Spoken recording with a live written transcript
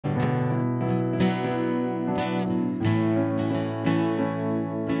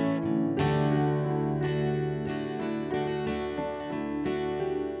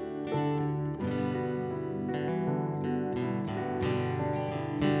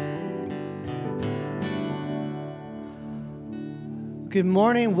Good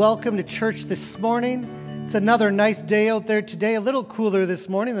morning. Welcome to church this morning. It's another nice day out there today. A little cooler this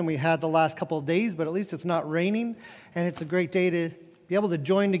morning than we had the last couple of days, but at least it's not raining. And it's a great day to be able to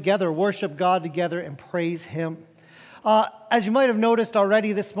join together, worship God together, and praise Him. As you might have noticed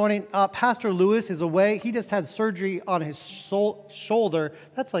already this morning, Pastor Lewis is away. He just had surgery on his shoulder.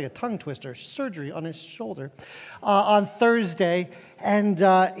 That's like a tongue twister. Surgery on his shoulder on Thursday. And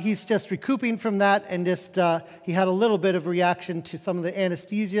he's just recouping from that, and just he had a little bit of reaction to some of the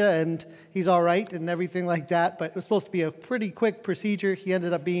anesthesia, and he's all right and everything like that. But it was supposed to be a pretty quick procedure. He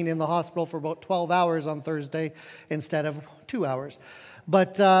ended up being in the hospital for about 12 hours on Thursday instead of 2 hours.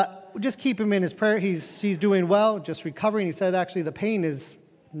 But just keep him in his prayer. He's doing well, just recovering. He said actually the pain is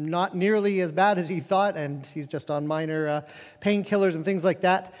not nearly as bad as he thought, and he's just on minor painkillers and things like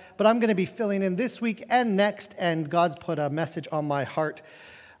that. But I'm going to be filling in this week and next, and God's put a message on my heart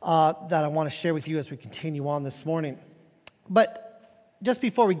that I want to share with you as we continue on this morning. But just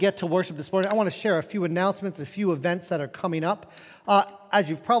before we get to worship this morning, I want to share a few announcements, a few events that are coming up. As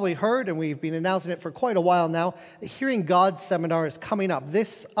you've probably heard, and we've been announcing it for quite a while now, the Hearing God Seminar is coming up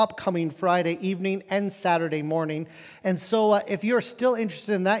this upcoming Friday evening and Saturday morning. And so if you're still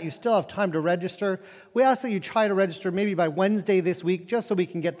interested in that, you still have time to register. We ask that you try to register maybe by Wednesday this week, just so we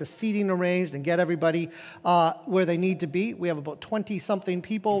can get the seating arranged and get everybody where they need to be. We have about 20-something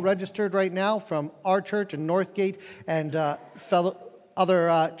people registered right now from our church in Northgate and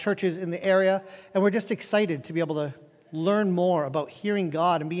other churches in the area. And we're just excited to be able to learn more about hearing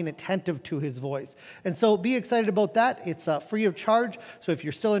God and being attentive to His voice. And so be excited about that. It's free of charge. So if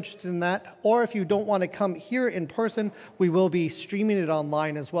you're still interested in that, or if you don't want to come here in person, we will be streaming it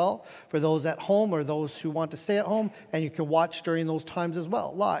online as well for those at home or those who want to stay at home, and you can watch during those times as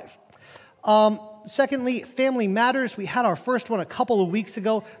well, live. Secondly, Family Matters. We had our first one a couple of weeks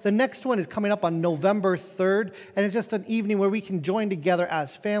ago. The next one is coming up on November 3rd, and it's just an evening where we can join together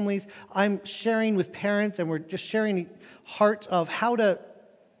as families. I'm sharing with parents, and we're just sharing heart of how to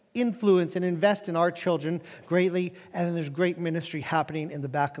influence and invest in our children greatly, and then there's great ministry happening in the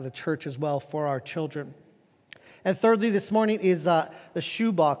back of the church as well for our children. And thirdly, this morning is the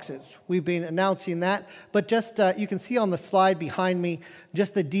shoe boxes. We've been announcing that, but just you can see on the slide behind me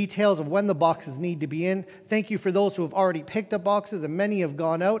just the details of when the boxes need to be in. Thank you for those who have already picked up boxes, and many have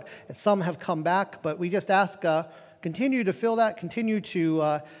gone out, and some have come back, but we just ask continue to fill that, continue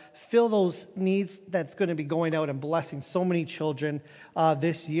to fill those needs that's going to be going out and blessing so many children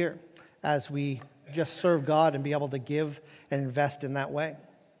this year as we just serve God and be able to give and invest in that way.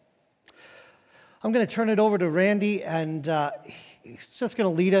 I'm going to turn it over to Randy, and he's just going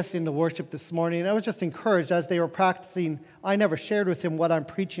to lead us into worship this morning. I was just encouraged as they were practicing. I never shared with him what I'm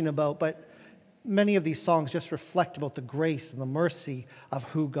preaching about, but many of these songs just reflect about the grace and the mercy of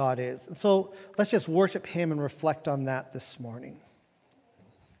who God is. And so let's just worship Him and reflect on that this morning.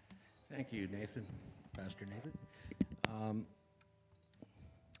 Thank you, Nathan, Pastor Nathan.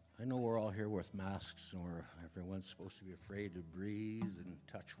 I know we're all here with masks, and everyone's supposed to be afraid to breathe and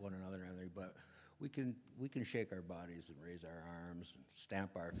touch one another and everything, but we can shake our bodies and raise our arms and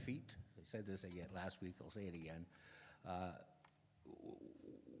stamp our feet. I said this again last week. I'll say it again.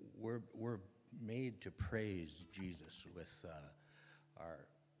 We're made to praise Jesus with our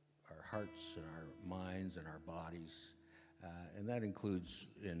hearts and our minds and our bodies, and that includes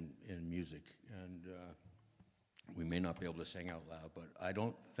in music. And we may not be able to sing out loud, but I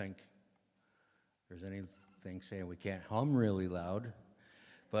don't think there's anything saying we can't hum really loud.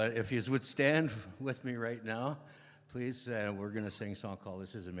 But if you would stand with me right now, please, we're going to sing a song called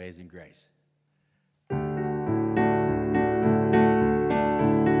 "This Is Amazing Grace."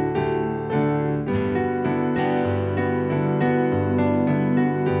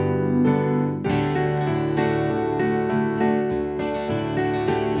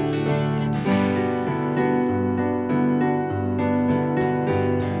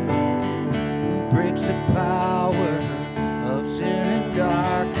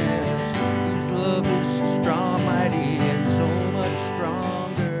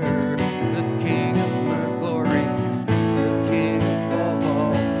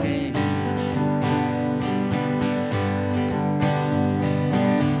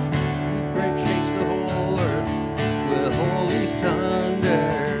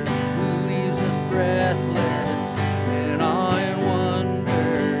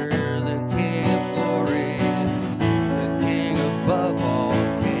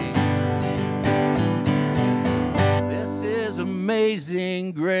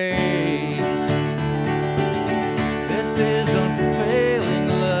 Amazing grace. This is unfailing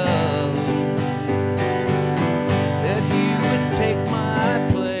love, that you would take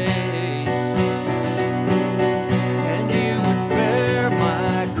my place and you would bear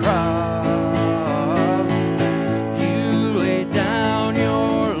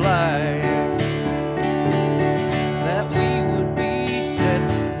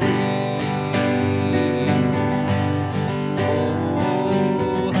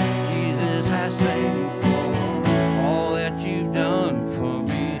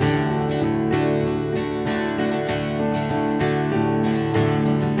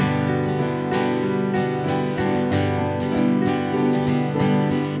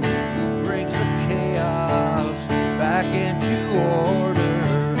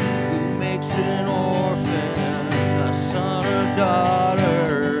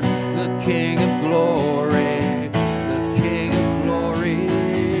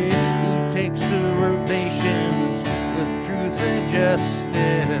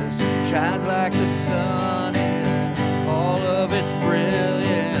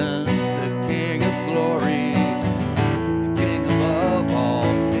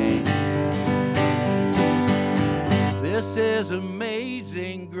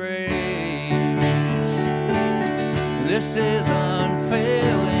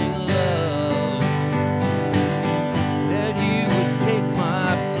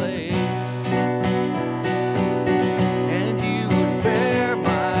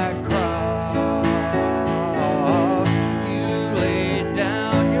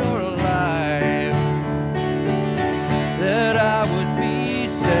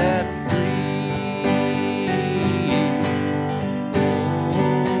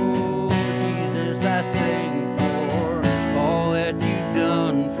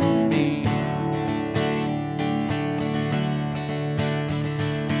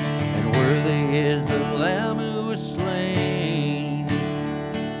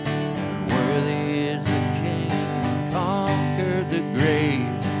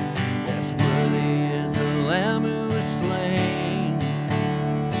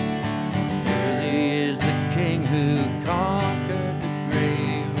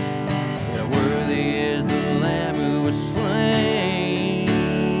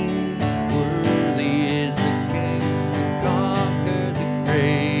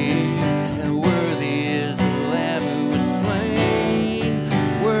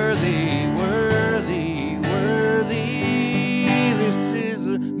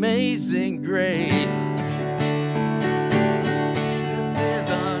amazing grace. This is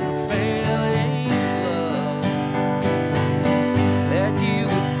unfailing love, that you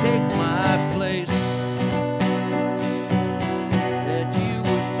would take my place, that you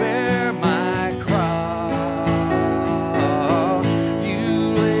would bear my cross. You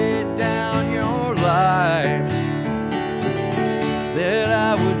laid down your life, that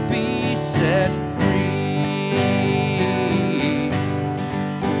I would be set free.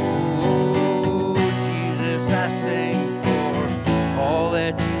 Oh, Jesus, I sing for all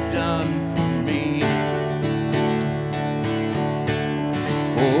that you've done for me.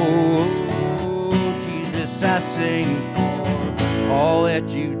 Oh, Jesus, I sing for all that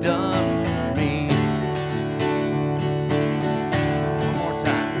you've done for me. One more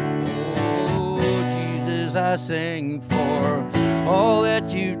time. Oh, Jesus, I sing for all that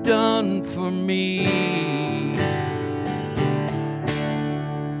you've done for me.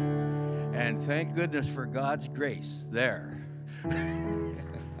 And thank goodness for God's grace there.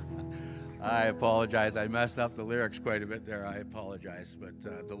 I apologize. I messed up the lyrics quite a bit there. I apologize. But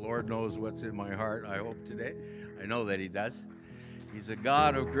the Lord knows what's in my heart, I hope, today. I know that He does. He's a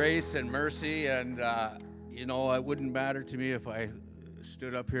God of grace and mercy. And, you know, it wouldn't matter to me if I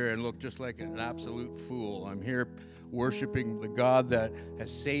stood up here and looked just like an absolute fool. I'm here worshiping the God that has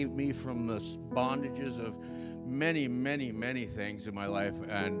saved me from the bondages of many, many, many things in my life.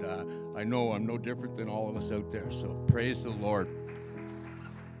 And I know I'm no different than all of us out there. So praise the Lord.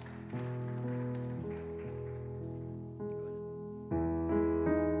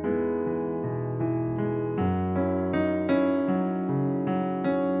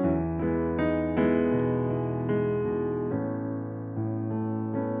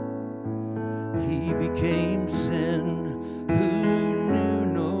 He became sin who knew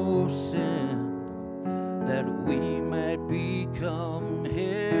no sin, that we might become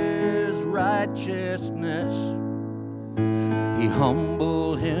His righteousness. He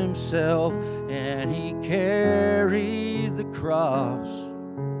humbled Himself and He carried the cross.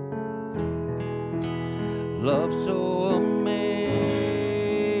 Love so amazing,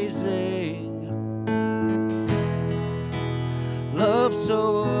 love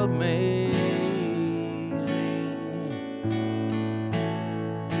so amazing.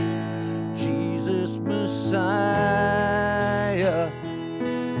 Messiah,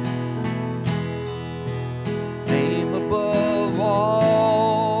 name above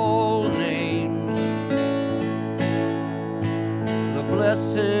all names, the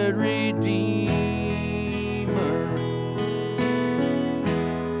blessed Redeemer,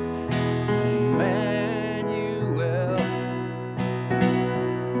 Emmanuel.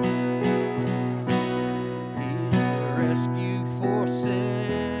 He's the rescue for sinners.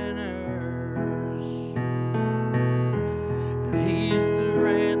 He's the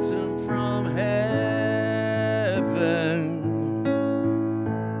ransom from heaven.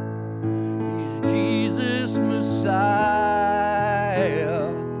 He's Jesus Messiah,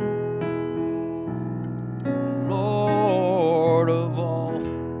 Lord of all.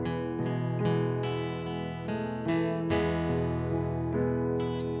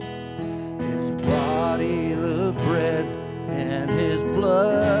 His body the bread and His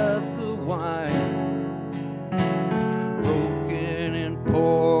blood the wine,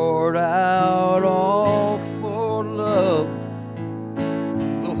 poured out all for love.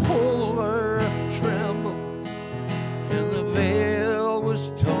 The whole earth trembled and the veil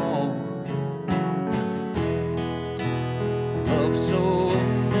was torn. Love so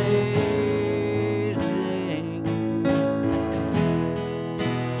amazing,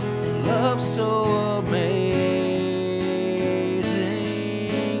 love so amazing,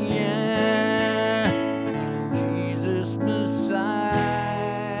 yeah. Jesus Messiah,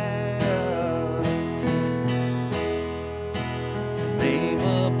 name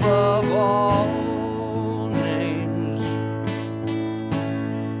above all names,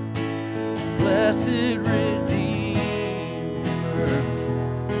 blessed Redeemer,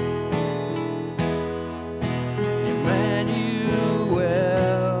 Emmanuel.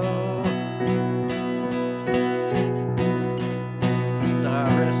 He's our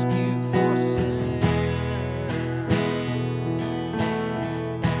rescue for sinners.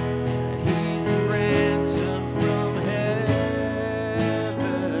 He's the ransom from heaven,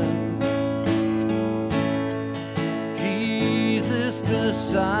 Jesus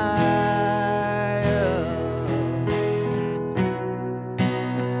Messiah,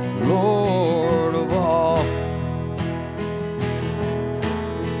 Lord of all.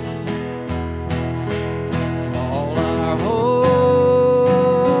 All our hope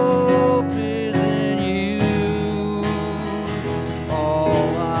is in you.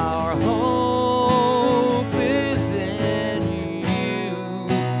 All our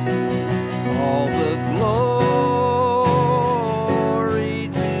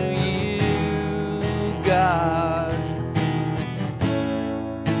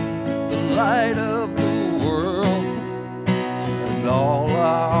light of the world, and all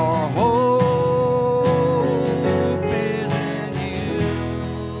our hope is in you.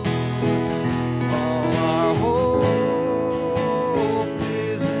 All our hope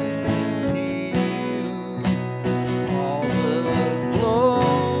is in you. All the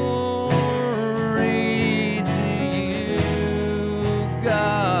glory to you,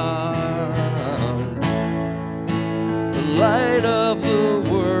 God, the light of the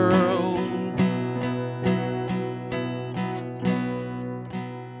world.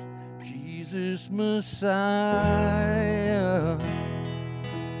 Jesus Messiah,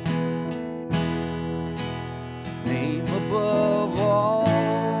 name above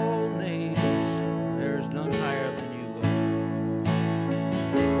all names, there's none higher than you,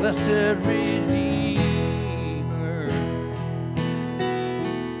 Lord. Blessed Redeemer,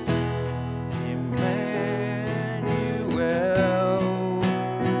 Emmanuel,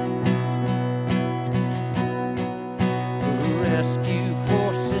 rescue for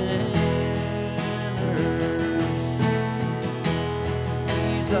sinners.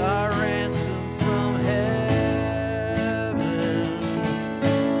 He's our ransom from heaven.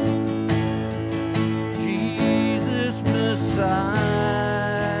 Jesus Messiah,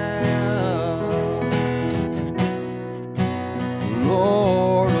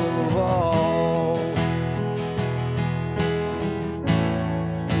 Lord of all.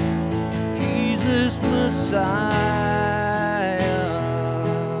 Jesus Messiah,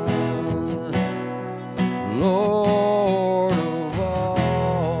 Lord of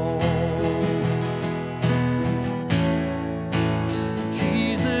all.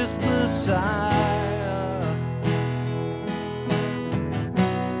 Jesus Messiah,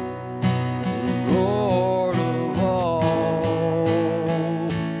 Lord of all.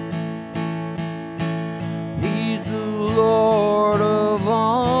 He's the Lord of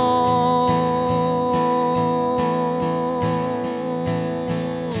all.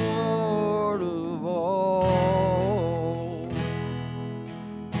 Lord of all.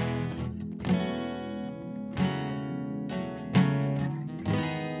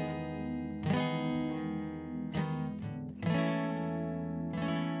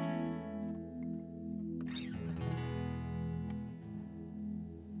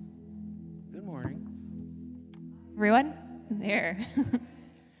 Good morning. Everyone? There.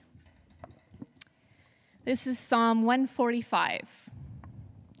 This is Psalm 145.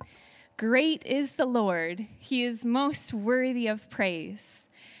 Great is the Lord. He is most worthy of praise.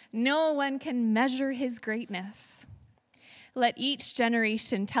 No one can measure his greatness. Let each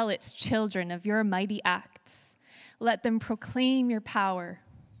generation tell its children of your mighty acts. Let them proclaim your power.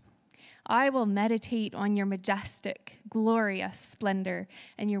 I will meditate on your majestic, glorious splendor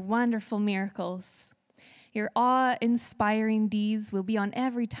and your wonderful miracles. Your awe-inspiring deeds will be on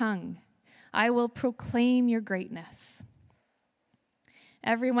every tongue. I will proclaim your greatness.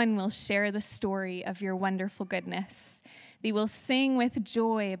 Everyone will share the story of your wonderful goodness. They will sing with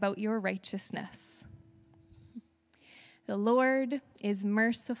joy about your righteousness. The Lord is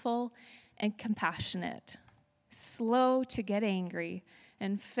merciful and compassionate, slow to get angry,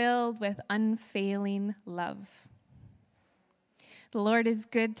 and filled with unfailing love. The Lord is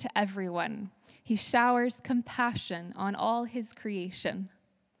good to everyone. He showers compassion on all his creation.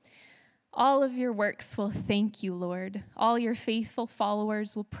 All of your works will thank you, Lord. All your faithful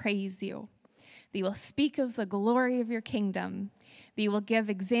followers will praise you. They will speak of the glory of your kingdom. They will give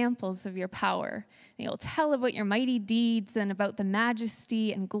examples of your power. They will tell about your mighty deeds and about the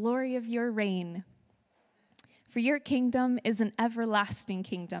majesty and glory of your reign. For your kingdom is an everlasting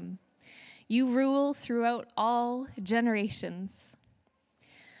kingdom. You rule throughout all generations.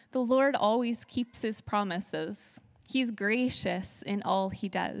 The Lord always keeps his promises. He's gracious in all he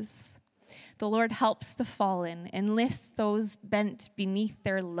does. The Lord helps the fallen and lifts those bent beneath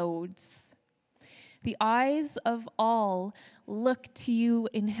their loads. The eyes of all look to you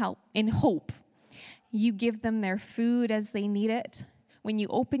in hope. You give them their food as they need it. When you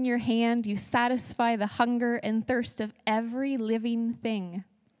open your hand, you satisfy the hunger and thirst of every living thing.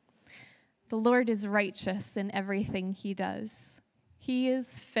 The Lord is righteous in everything he does. He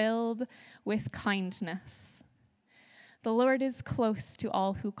is filled with kindness. The Lord is close to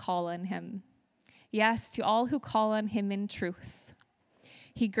all who call on him. Yes, to all who call on him in truth.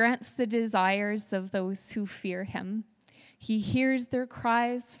 He grants the desires of those who fear him. He hears their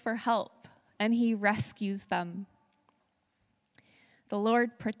cries for help, and he rescues them. The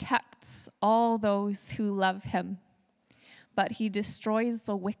Lord protects all those who love him, but he destroys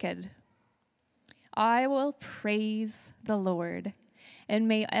the wicked. I will praise the Lord, and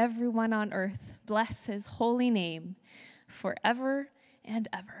may everyone on earth bless his holy name forever and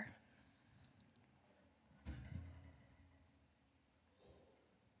ever.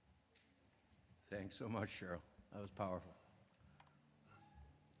 Thanks so much, Cheryl. That was powerful.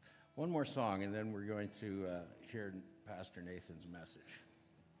 One more song, and then we're going to hear Pastor Nathan's message.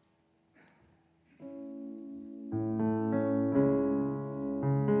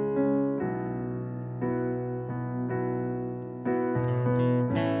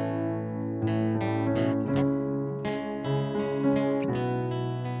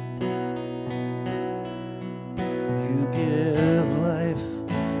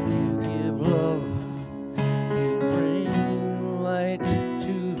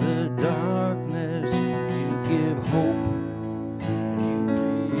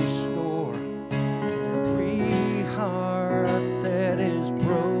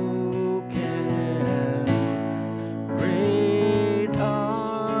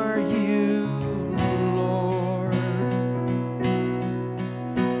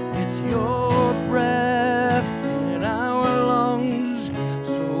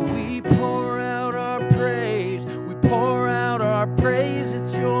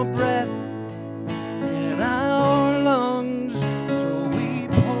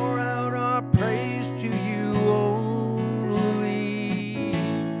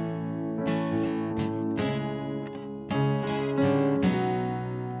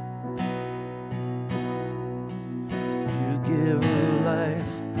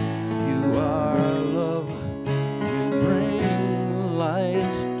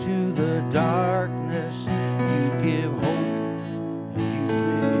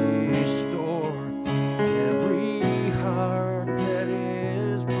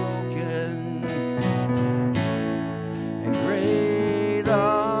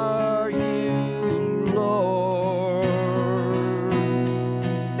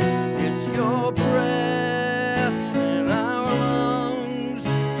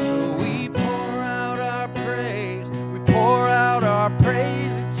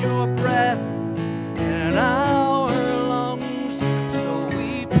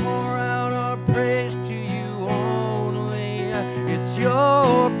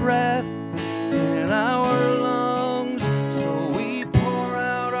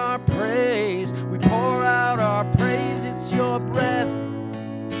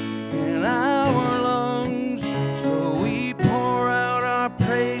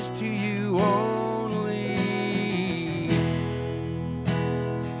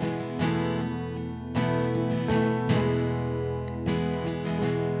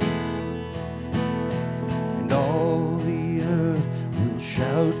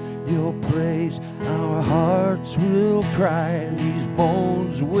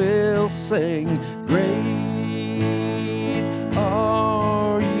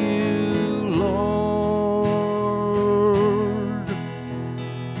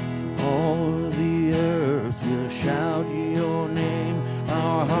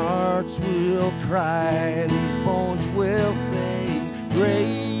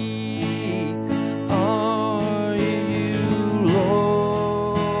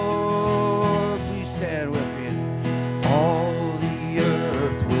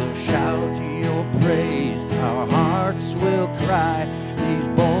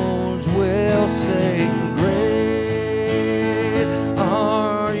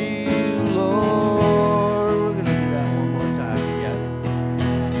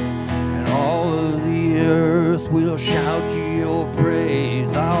 Earth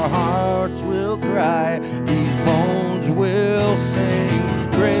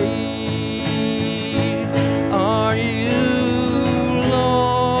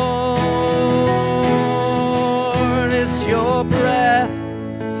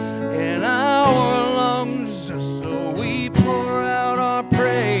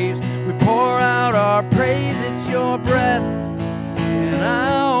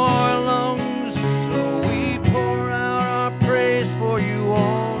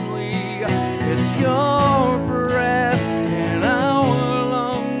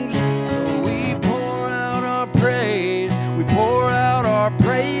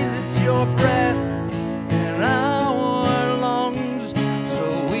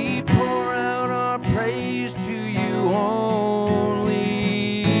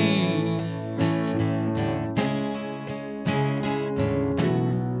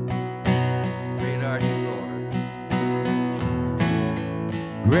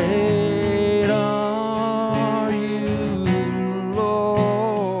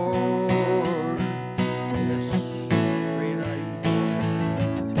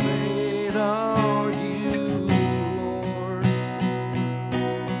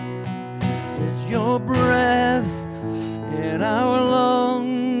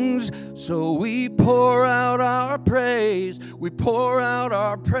praise. We pour out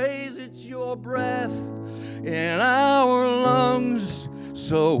our praise. It's your breath in our lungs.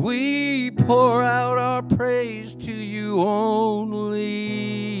 So we pour out our praise to you only.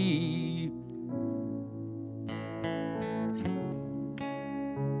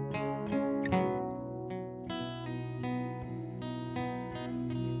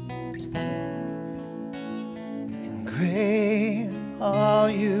 And great are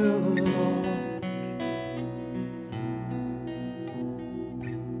you, Lord.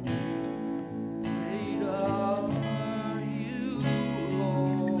 Great are you,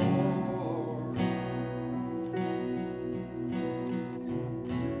 Lord.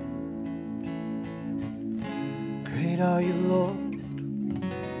 Great are you, Lord.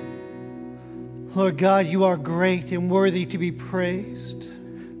 Lord God, you are great and worthy to be praised.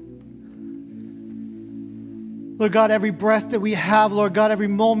 Lord God, every breath that we have, Lord God, every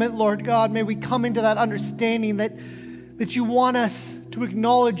moment, Lord God, may we come into that understanding that you want us to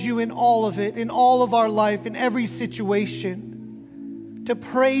acknowledge you in all of it, in all of our life, in every situation, to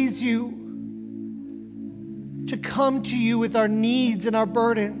praise you, to come to you with our needs and our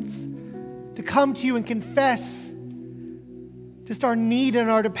burdens, to come to you and confess just our need and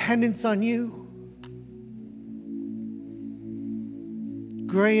our dependence on you.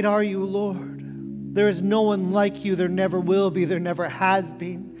 Great are you, Lord. There is no one like you. There never will be. There never has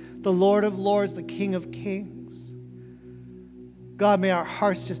been. The Lord of lords, the King of kings. God, may our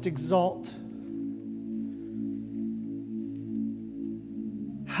hearts just exalt.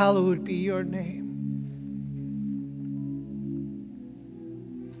 Hallowed be your name.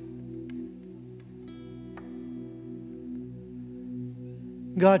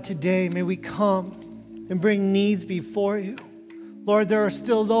 God, today may we come and bring needs before you. Lord, there are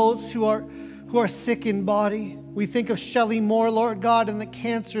still those who are sick in body. We think of Shelley Moore, Lord God, and the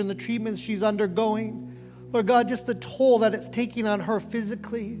cancer and the treatments she's undergoing. Lord God, just the toll that it's taking on her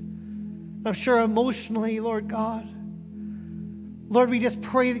physically. I'm sure emotionally, Lord God. Lord, we just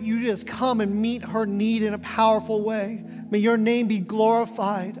pray that you just come and meet her need in a powerful way. May your name be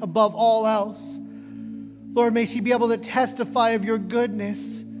glorified above all else. Lord, may she be able to testify of your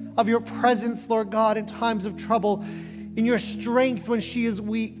goodness, of your presence, Lord God, in times of trouble, in your strength when she is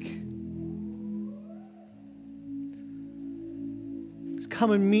weak. Just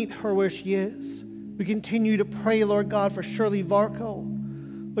come and meet her where she is. We continue to pray, Lord God, for Shirley Varco.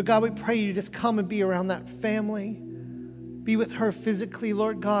 Lord God, we pray you just come and be around that family. Be with her physically,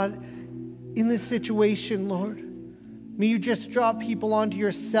 Lord God, in this situation, Lord. May you just draw people onto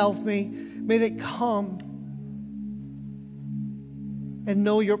yourself. May they come and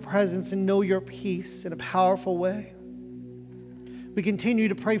know your presence and know your peace in a powerful way. We continue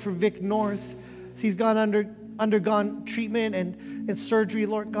to pray for Vic North as he's undergone treatment and surgery,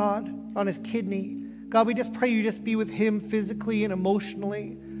 Lord God, on his kidney. God, we just pray you just be with him physically and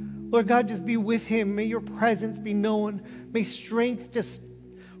emotionally. Lord God, just be with him. May your presence be known. May strength just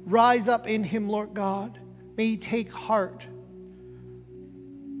rise up in him, Lord God. May he take heart.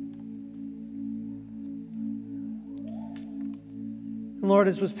 And Lord,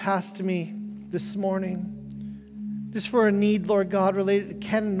 as was passed to me this morning, just for a need, Lord God, related to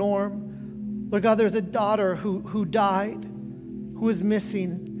Ken Norm. Lord God, there's a daughter who died, who is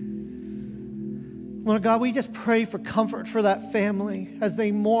missing. Lord God, we just pray for comfort for that family as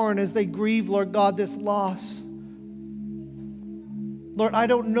they mourn, as they grieve, Lord God, this loss. Lord, I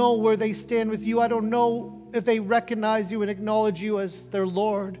don't know where they stand with you. I don't know if they recognize you and acknowledge you as their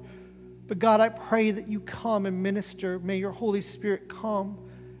Lord. But God, I pray that you come and minister. May your Holy Spirit come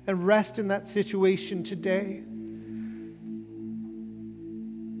and rest in that situation today.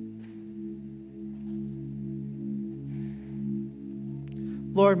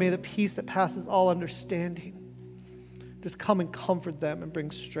 Lord, may the peace that passes all understanding just come and comfort them and bring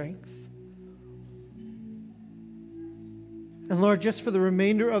strength. And Lord, just for the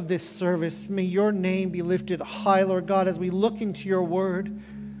remainder of this service, may your name be lifted high, Lord God, as we look into your word.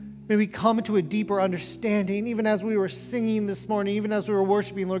 May we come to a deeper understanding, even as we were singing this morning, even as we were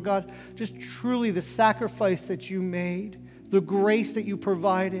worshiping, Lord God, just truly the sacrifice that you made, the grace that you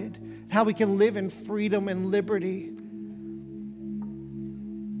provided, how we can live in freedom and liberty.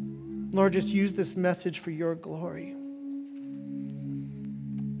 Lord, just use this message for your glory. In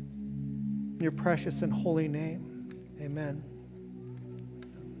your precious and holy name, amen.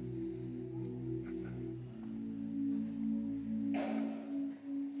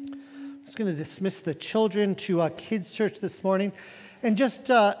 I'm just going to dismiss the children to kids' church this morning. And just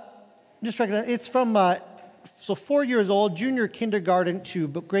recognize, it's from So 4 years old, junior kindergarten to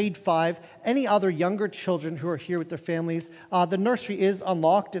grade 5, any other younger children who are here with their families, the nursery is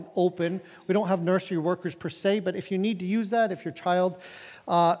unlocked and open. We don't have nursery workers per se, but if you need to use that, if your child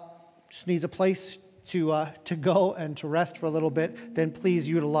just needs a place to go and to rest for a little bit, then please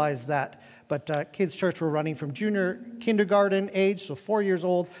utilize that. But Kids Church, we're running from junior kindergarten age, so 4 years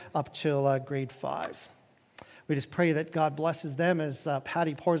old, up till grade 5. We just pray that God blesses them as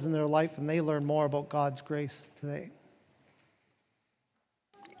Patty pours in their life and they learn more about God's grace today.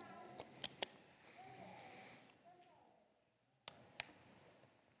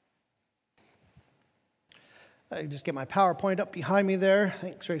 I just get my PowerPoint up behind me there.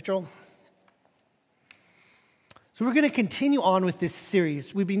 Thanks, Rachel. So we're going to continue on with this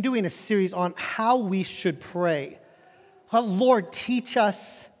series. We've been doing a series on how we should pray. Lord, teach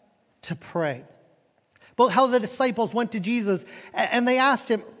us to pray. About how the disciples went to Jesus and they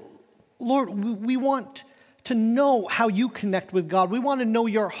asked him, Lord, we want to know how you connect with God. We want to know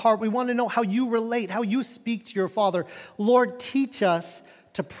your heart. We want to know how you relate, how you speak to your Father. Lord, teach us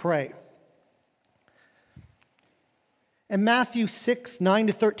to pray. And Matthew 6,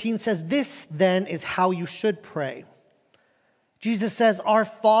 9-13 says, this then is how you should pray. Jesus says, our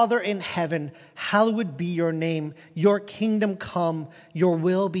Father in heaven, hallowed be your name. Your kingdom come, your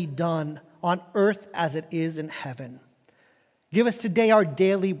will be done on earth as it is in heaven. Give us today our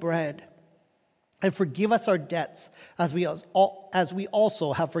daily bread, and forgive us our debts as we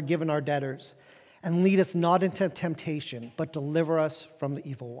also have forgiven our debtors. And lead us not into temptation, but deliver us from the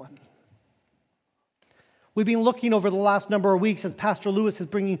evil one. We've been looking over the last number of weeks as Pastor Lewis is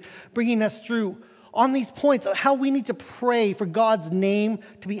bringing us through on these points of how we need to pray for God's name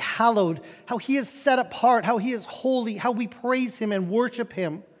to be hallowed, how he is set apart, how he is holy, how we praise him and worship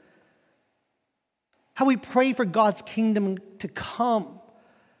him. How we pray for God's kingdom to come.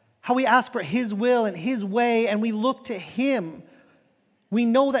 How we ask for his will and his way, and we look to him. We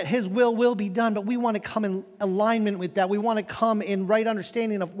know that his will be done, but we want to come in alignment with that. We want to come in right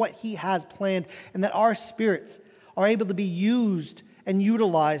understanding of what he has planned, and that our spirits are able to be used and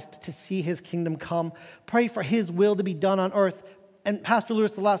utilized to see his kingdom come. Pray for his will to be done on earth. And Pastor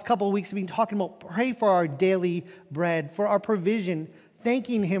Lewis, the last couple of weeks, have been talking about pray for our daily bread, for our provision,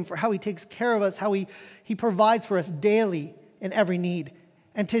 thanking him for how he takes care of us, how he provides for us daily in every need.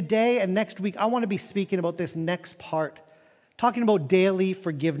 And today and next week, I want to be speaking about this next part, talking about daily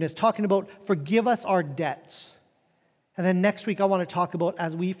forgiveness, talking about forgive us our debts. And then next week, I want to talk about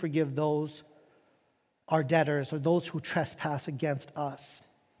as we forgive those, our debtors, or those who trespass against us.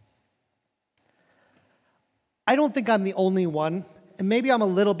 I don't think I'm the only one, and maybe I'm a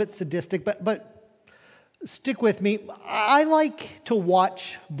little bit sadistic, but stick with me. I like to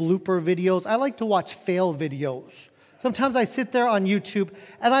watch blooper videos. I like to watch fail videos. Sometimes I sit there on YouTube,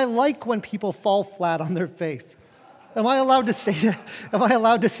 and I like when people fall flat on their face. Am I allowed to say that? Am I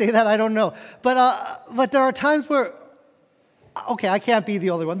allowed to say that? I don't know. But there are times where, okay, I can't be the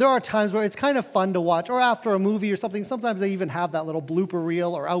only one. There are times where it's kind of fun to watch, or after a movie or something. Sometimes they even have that little blooper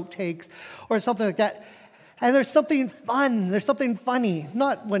reel or outtakes or something like that. And there's something fun, there's something funny.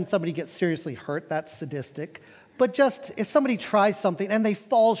 Not when somebody gets seriously hurt, that's sadistic. But just if somebody tries something and they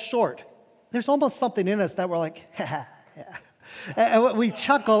fall short, there's almost something in us that we're like, yeah. And we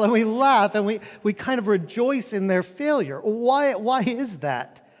chuckle and we laugh and we kind of rejoice in their failure. Why is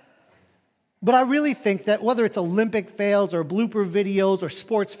that? But I really think that whether it's Olympic fails or blooper videos or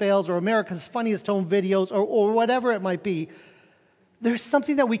sports fails or America's Funniest Home Videos or whatever it might be, there's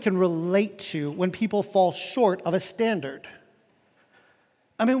something that we can relate to when people fall short of a standard.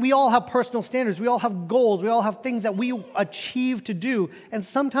 I mean, we all have personal standards. We all have goals. We all have things that we achieve to do. And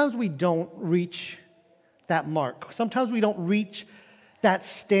sometimes we don't reach that mark. Sometimes we don't reach that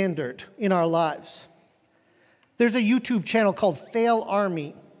standard in our lives. There's a YouTube channel called Fail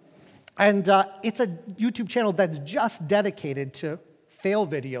Army. And it's a YouTube channel that's just dedicated to fail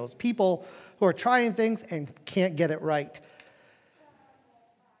videos. People who are trying things and can't get it right.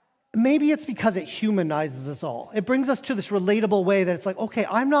 Maybe it's because it humanizes us all. It brings us to this relatable way that it's like, okay,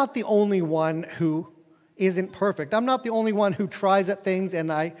 I'm not the only one who isn't perfect. I'm not the only one who tries at things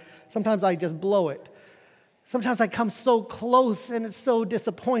and sometimes I just blow it. Sometimes I come so close and it's so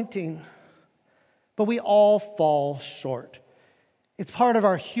disappointing. But we all fall short. It's part of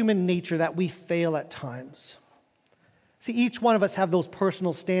our human nature that we fail at times. See, each one of us have those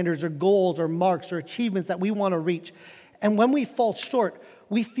personal standards or goals or marks or achievements that we want to reach. And when we fall short,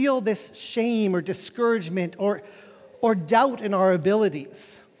 we feel this shame or discouragement or doubt in our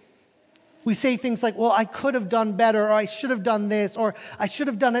abilities. We say things like, well, I could have done better, or I should have done this, or I should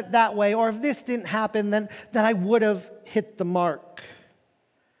have done it that way, or if this didn't happen, then I would have hit the mark.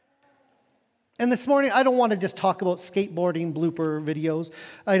 And this morning, I don't want to just talk about skateboarding blooper videos.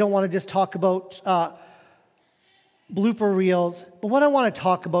 I don't want to just talk about blooper reels. But what I want to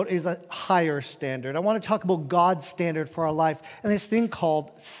talk about is a higher standard. I want to talk about God's standard for our life and this thing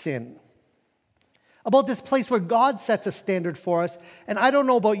called sin. About this place where God sets a standard for us. And I don't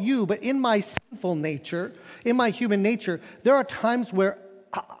know about you, but in my sinful nature, in my human nature, there are times where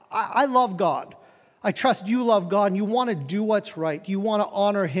I love God. I trust you love God and you want to do what's right. You want to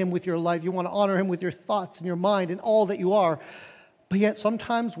honor him with your life. You want to honor him with your thoughts and your mind and all that you are. But yet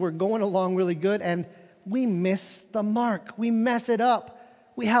sometimes we're going along really good and we miss the mark. We mess it up.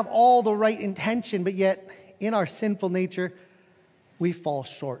 We have all the right intention, but yet in our sinful nature, we fall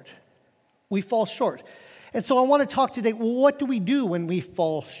short. We fall short. And so I want to talk today, well, what do we do when we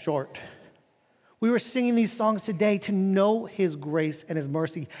fall short? We were singing these songs today to know his grace and his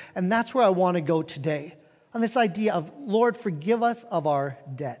mercy. And that's where I want to go today, on this idea of, Lord, forgive us of our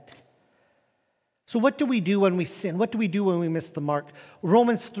debt. So what do we do when we sin? What do we do when we miss the mark?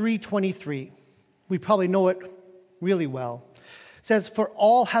 Romans 3:23, we probably know it really well. It says, for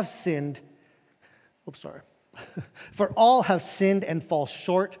all have sinned and fall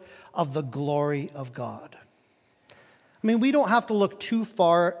short of the glory of God. I mean, we don't have to look too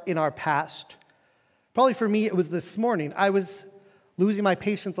far in our past. Probably for me, it was this morning. I was losing my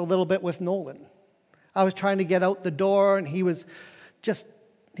patience a little bit with Nolan. I was trying to get out the door, and he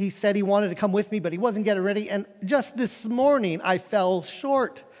said he wanted to come with me, but he wasn't getting ready. And just this morning, I fell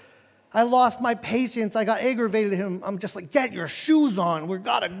short. I lost my patience. I got aggravated at him. I'm just like, get your shoes on. We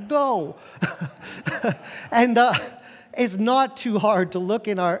gotta go. And it's not too hard to look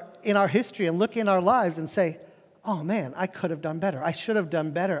in our history and look in our lives and say, oh man, I could have done better. I should have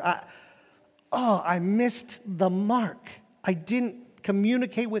done better. I missed the mark. I didn't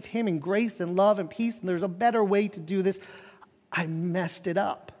communicate with him in grace and love and peace, and there's a better way to do this. I messed it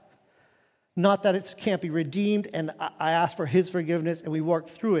up. Not that it can't be redeemed, and I ask for his forgiveness, and we work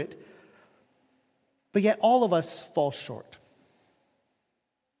through it. But yet all of us fall short.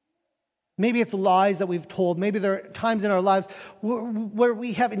 Maybe it's lies that we've told. Maybe there are times in our lives where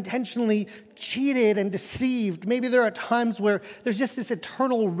we have intentionally cheated and deceived. Maybe there are times where there's just this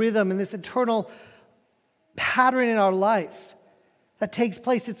eternal rhythm and this eternal pattern in our life that takes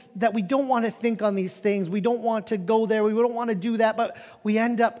place. It's that we don't want to think on these things. We don't want to go there. We don't want to do that. But we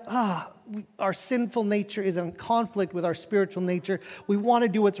end up, our sinful nature is in conflict with our spiritual nature. We want to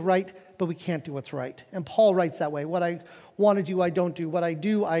do what's right, but we can't do what's right. And Paul writes that way. What I want to do, I don't do. What I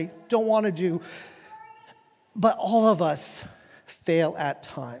do, I don't want to do. But all of us fail at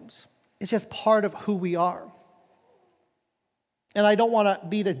times. It's just part of who we are. And I don't want to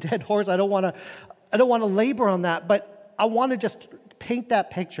beat a dead horse. I don't want to labor on that. But I want to just paint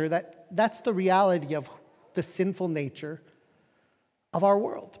that picture that that's the reality of the sinful nature of our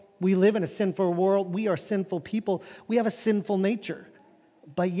world. We live in a sinful world. We are sinful people. We have a sinful nature.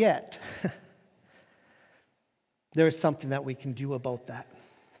 But yet, there is something that we can do about that.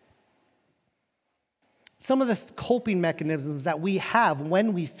 Some of the coping mechanisms that we have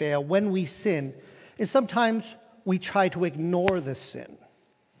when we fail, when we sin, is sometimes we try to ignore the sin.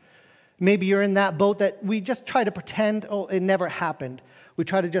 Maybe you're in that boat that we just try to pretend, it never happened. We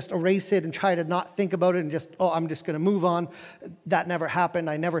try to just erase it and try to not think about it and just, I'm just going to move on. That never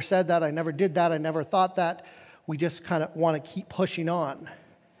happened. I never said that. I never did that. I never thought that. We just kind of want to keep pushing on.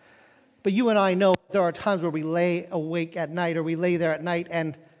 But you and I know there are times where we lay awake at night or we lay there at night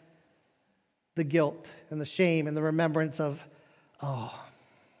and the guilt and the shame and the remembrance of,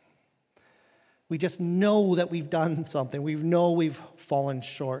 we just know that we've done something. We know we've fallen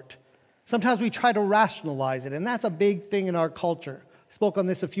short. Sometimes we try to rationalize it, and that's a big thing in our culture. I spoke on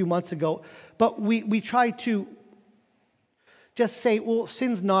this a few months ago, but we try to just say, well,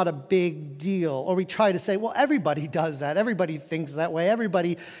 sin's not a big deal. Or we try to say, well, everybody does that. Everybody thinks that way.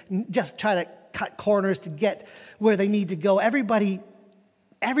 Everybody just try to cut corners to get where they need to go. Everybody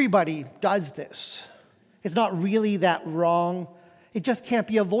does this. It's not really that wrong. It just can't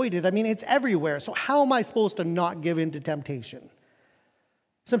be avoided. I mean, it's everywhere. So how am I supposed to not give in to temptation?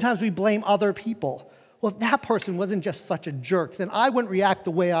 Sometimes we blame other people. Well, if that person wasn't just such a jerk, then I wouldn't react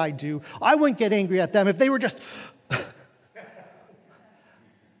the way I do. I wouldn't get angry at them if they were just...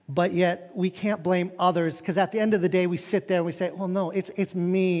 But yet, we can't blame others, because at the end of the day, we sit there and we say, well, no, it's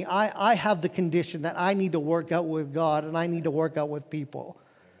me. I have the condition that I need to work out with God, and I need to work out with people.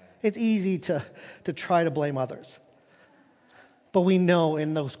 It's easy to try to blame others. But we know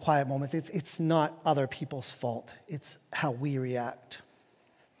in those quiet moments, it's not other people's fault. It's how we react.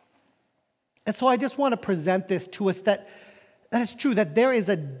 And so I just want to present this to us that it's true, that there is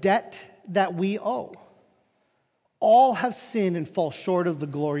a debt that we owe. All have sinned and fall short of the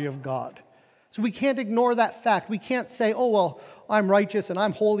glory of God. So we can't ignore that fact. We can't say, oh, well, I'm righteous and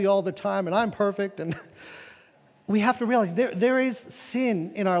I'm holy all the time and I'm perfect. And we have to realize there is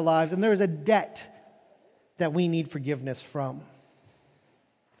sin in our lives and there is a debt that we need forgiveness from.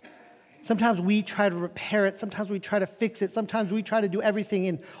 Sometimes we try to repair it. Sometimes we try to fix it. Sometimes we try to do everything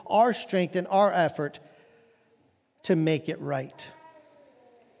in our strength and our effort to make it right.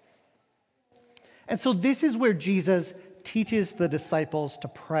 And so this is where Jesus teaches the disciples to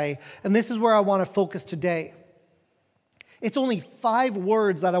pray. And this is where I want to focus today. It's only 5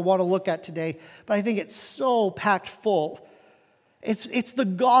 words that I want to look at today, but I think it's so packed full. It's the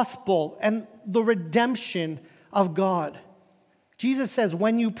gospel and the redemption of God. Jesus says,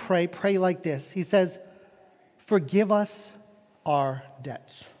 when you pray, pray like this. He says, forgive us our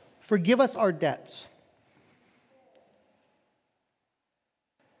debts. Forgive us our debts.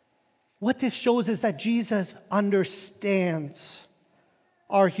 What this shows is that Jesus understands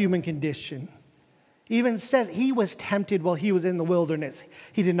our human condition. Even says he was tempted while he was in the wilderness.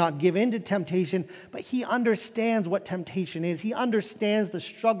 He did not give in to temptation, but he understands what temptation is. He understands the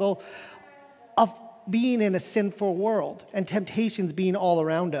struggle of being in a sinful world and temptations being all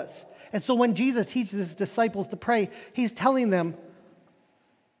around us. And so when Jesus teaches his disciples to pray, he's telling them,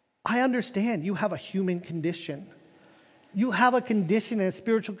 I understand you have a human condition. You have a condition, a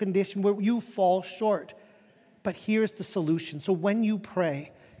spiritual condition where you fall short. But here's the solution. So when you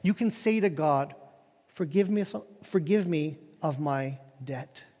pray, you can say to God, forgive me of my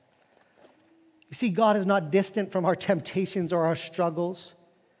debt. You see, God is not distant from our temptations or our struggles.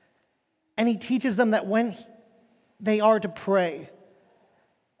 And he teaches them that when they are to pray.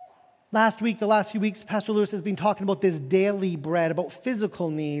 Last week, the last few weeks, Pastor Lewis has been talking about this daily bread, about physical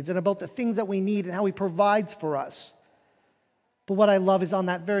needs, and about the things that we need and how he provides for us. But what I love is on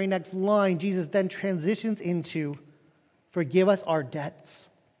that very next line, Jesus then transitions into, forgive us our debts.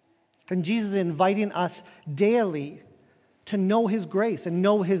 And Jesus is inviting us daily to know his grace and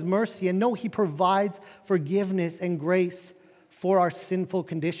know his mercy and know he provides forgiveness and grace for our sinful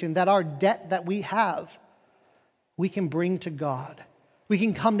condition, that our debt that we have, we can bring to God. We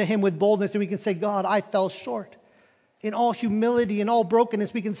can come to him with boldness and we can say, God, I fell short. In all humility and all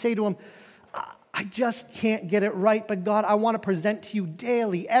brokenness, we can say to him, I just can't get it right, but God, I want to present to you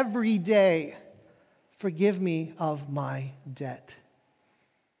daily, every day, forgive me of my debt.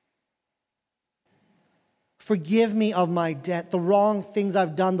 Forgive me of my debt, the wrong things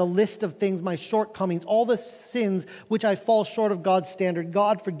I've done, the list of things, my shortcomings, all the sins which I fall short of God's standard.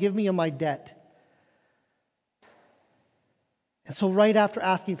 God, forgive me of my debt. And so right after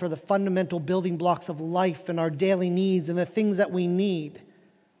asking for the fundamental building blocks of life and our daily needs and the things that we need,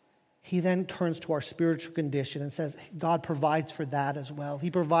 he then turns to our spiritual condition and says, God provides for that as well.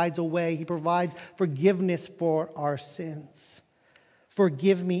 He provides a way. He provides forgiveness for our sins.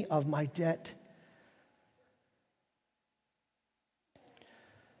 Forgive me of my debt.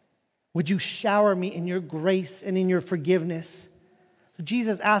 Would you shower me in your grace and in your forgiveness?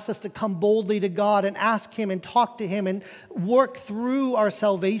 Jesus asks us to come boldly to God and ask him and talk to him and work through our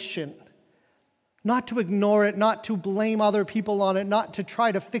salvation. Not to ignore it, not to blame other people on it, not to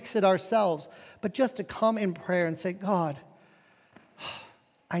try to fix it ourselves, but just to come in prayer and say, God,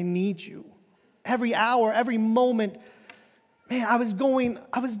 I need you. Every hour, every moment, man, I was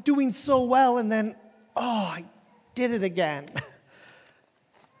doing so well, and then, I did it again.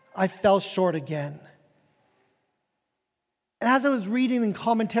 I fell short again. And as I was reading in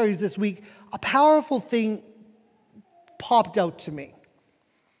commentaries this week, a powerful thing popped out to me.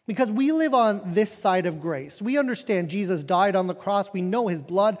 Because we live on this side of grace. We understand Jesus died on the cross. We know his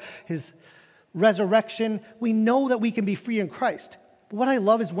blood, his resurrection. We know that we can be free in Christ. But what I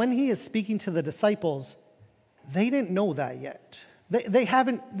love is when he is speaking to the disciples, they didn't know that yet. They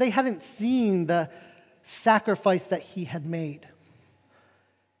hadn't seen the sacrifice that he had made.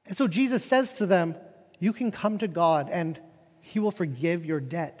 And so Jesus says to them, you can come to God and he will forgive your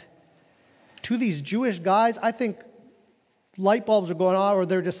debt. To these Jewish guys, I think light bulbs are going on, or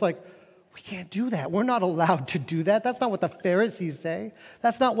they're just like, we can't do that. We're not allowed to do that. That's not what the Pharisees say.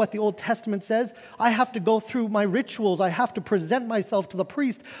 That's not what the Old Testament says. I have to go through my rituals. I have to present myself to the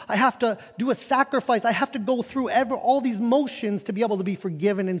priest. I have to do a sacrifice. I have to go through all these motions to be able to be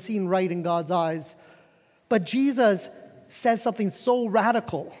forgiven and seen right in God's eyes. But Jesus says something so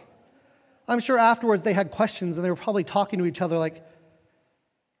radical. I'm sure afterwards they had questions and they were probably talking to each other like,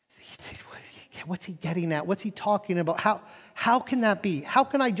 what's he getting at? What's he talking about? How can that be? How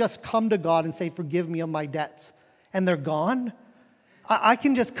can I just come to God and say, forgive me of my debts, and they're gone? I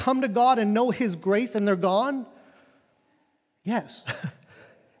can just come to God and know his grace and they're gone? Yes.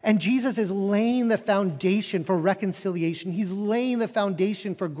 And Jesus is laying the foundation for reconciliation. He's laying the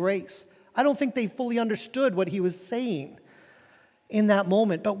foundation for grace. I don't think they fully understood what he was saying in that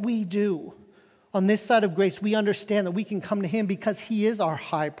moment, but we do. On this side of grace, we understand that we can come to him because he is our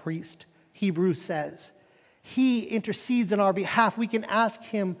high priest, Hebrews says. He intercedes on our behalf. We can ask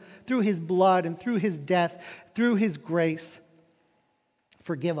him through his blood and through his death, through his grace,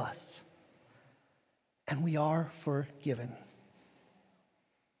 forgive us. And we are forgiven.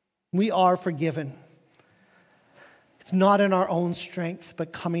 We are forgiven. It's not in our own strength,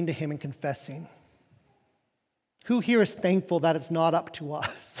 but coming to him and confessing. Who here is thankful that it's not up to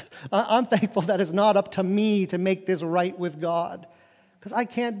us? I'm thankful that it's not up to me to make this right with God, because I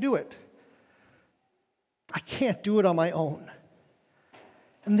can't do it. I can't do it on my own.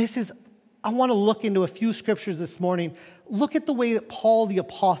 And I want to look into a few scriptures this morning. Look at the way that Paul the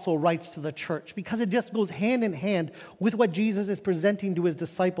Apostle writes to the church, because it just goes hand in hand with what Jesus is presenting to his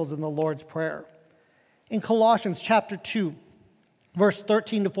disciples in the Lord's Prayer. In Colossians chapter 2, verse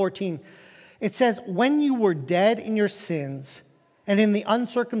 13 to 14, it says, "When you were dead in your sins and in the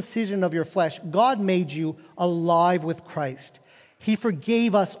uncircumcision of your flesh, God made you alive with Christ. He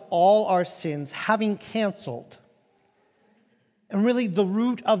forgave us all our sins, having canceled." And really, the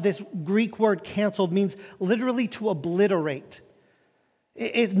root of this Greek word canceled means literally to obliterate.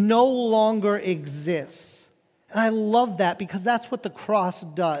 It no longer exists. And I love that, because that's what the cross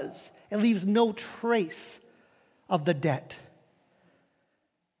does. It leaves no trace of the debt.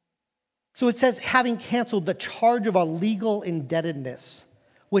 So it says, having canceled the charge of our legal indebtedness,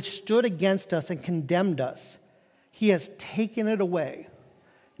 which stood against us and condemned us, he has taken it away,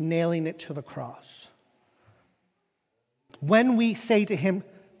 nailing it to the cross. When we say to him,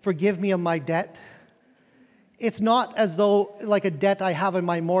 forgive me of my debt, it's not as though like a debt I have in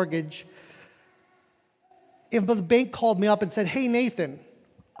my mortgage. If the bank called me up and said, hey, Nathan,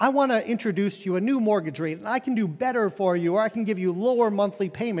 I want to introduce you a new mortgage rate, and I can do better for you, or I can give you lower monthly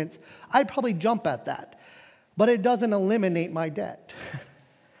payments, I'd probably jump at that. But it doesn't eliminate my debt.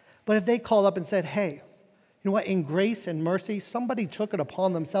 But if they called up and said, hey, you know what, in grace and mercy, somebody took it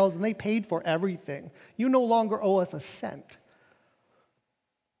upon themselves and they paid for everything. You no longer owe us a cent.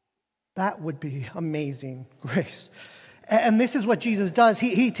 That would be amazing grace. And this is what Jesus does.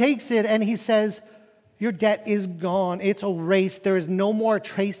 He takes it and he says, your debt is gone. It's erased. There is no more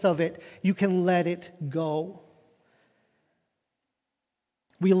trace of it. You can let it go.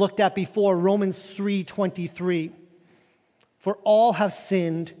 We looked at before Romans 3:23. For all have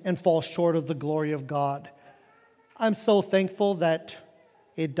sinned and fall short of the glory of God. I'm so thankful that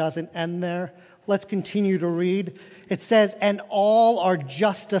it doesn't end there. Let's continue to read. It says, and all are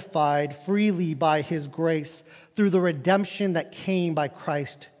justified freely by his grace through the redemption that came by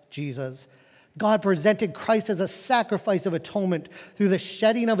Christ Jesus. God presented Christ as a sacrifice of atonement through the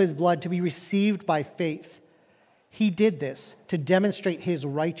shedding of his blood to be received by faith. He did this to demonstrate his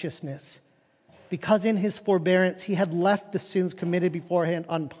righteousness, because in his forbearance he had left the sins committed beforehand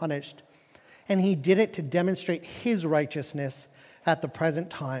unpunished. And he did it to demonstrate his righteousness at the present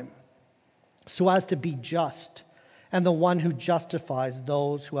time, so as to be just and the one who justifies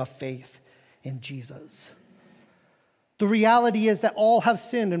those who have faith in Jesus. The reality is that all have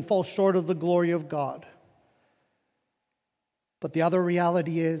sinned and fall short of the glory of God. But the other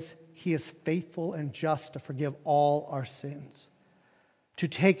reality is he is faithful and just to forgive all our sins, to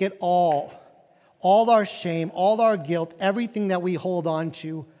take it all our shame, all our guilt, everything that we hold on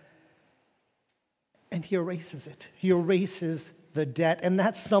to, and he erases it. He erases the debt, and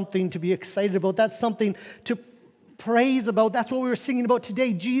that's something to be excited about. That's something to praise about. That's what we were singing about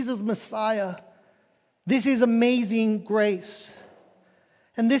today, Jesus Messiah. This is amazing grace.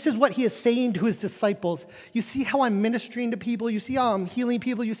 And this is what he is saying to his disciples. You see how I'm ministering to people? You see how I'm healing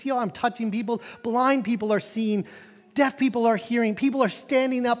people? You see how I'm touching people? Blind people are seeing. Deaf people are hearing. People are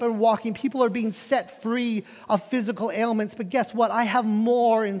standing up and walking. People are being set free of physical ailments. But guess what? I have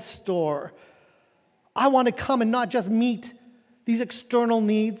more in store. I want to come and not just meet these external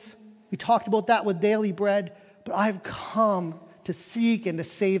needs. We talked about that with daily bread. But I've come to seek and to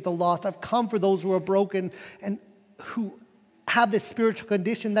save the lost. I've come for those who are broken and who have this spiritual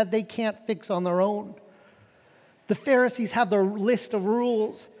condition that they can't fix on their own. The Pharisees have their list of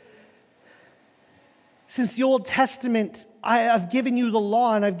rules. Since the Old Testament, I've given you the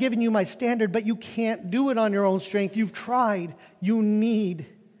law and I've given you my standard, but you can't do it on your own strength. You've tried. You need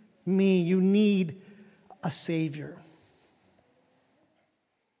me. You need a Savior.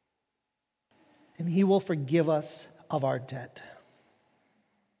 And he will forgive us of our debt.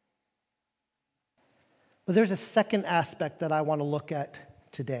 But there's a second aspect that I want to look at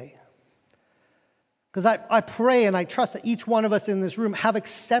today. Because I pray and I trust that each one of us in this room have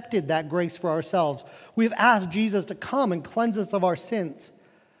accepted that grace for ourselves. We've asked Jesus to come and cleanse us of our sins.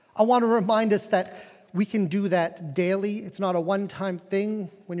 I want to remind us that we can do that daily. It's not a one-time thing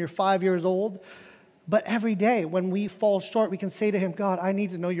when you're 5 years old. But every day when we fall short, we can say to him, God, I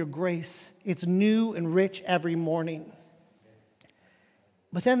need to know your grace. It's new and rich every morning.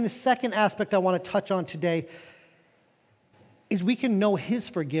 But then the second aspect I want to touch on today is we can know his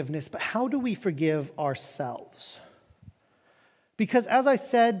forgiveness, but how do we forgive ourselves? Because as I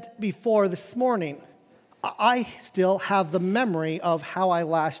said before this morning, I still have the memory of how I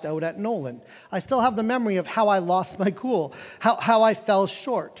lashed out at Nolan. I still have the memory of how I lost my cool, how I fell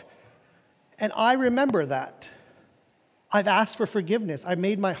short. And I remember that. I've asked for forgiveness. I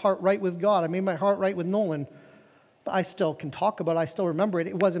made my heart right with God. I made my heart right with Nolan. But I still can talk about it. I still remember it.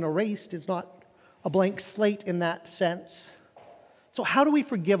 It wasn't erased. It's not a blank slate in that sense. So how do we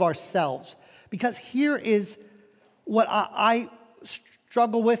forgive ourselves? Because here is what I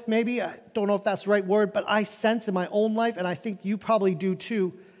struggle with, maybe. I don't know if that's the right word, but I sense in my own life, and I think you probably do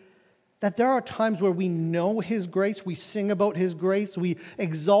too, that there are times where we know his grace, we sing about his grace, we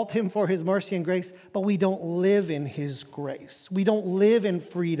exalt him for his mercy and grace, but we don't live in his grace. We don't live in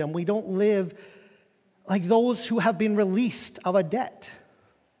freedom. We don't live like those who have been released of a debt.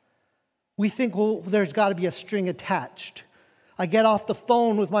 We think, well, there's got to be a string attached. I get off the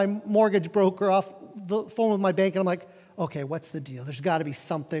phone with my mortgage broker, off the phone with my bank, and I'm like, okay, what's the deal? There's got to be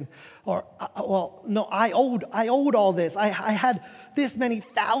something. Or, well, no, I owed all this. I had this many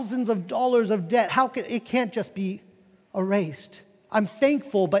thousands of dollars of debt. It can't just be erased. I'm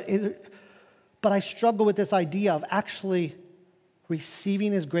thankful, but I struggle with this idea of actually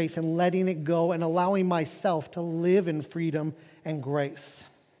receiving his grace and letting it go and allowing myself to live in freedom and grace.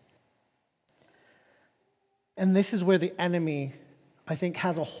 And this is where the enemy, I think,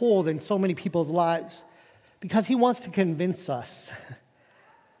 has a hold in so many people's lives, because he wants to convince us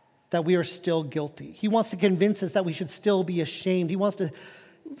that we are still guilty. He wants to convince us that we should still be ashamed. He wants to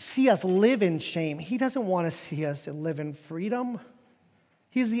see us live in shame. He doesn't want to see us live in freedom.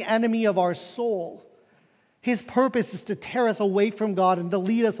 He's the enemy of our soul. His purpose is to tear us away from God and to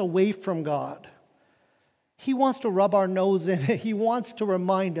lead us away from God. He wants to rub our nose in it. He wants to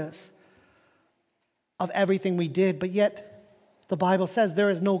remind us of everything we did, but yet the Bible says there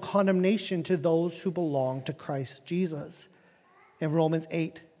is no condemnation to those who belong to Christ Jesus in Romans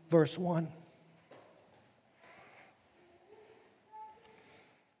 8, verse 1.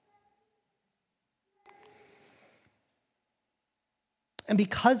 And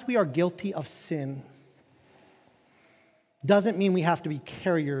because we are guilty of sin, doesn't mean we have to be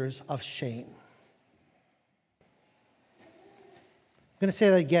carriers of shame. I'm going to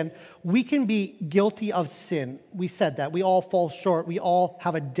say that again. We can be guilty of sin. We said that. We all fall short. We all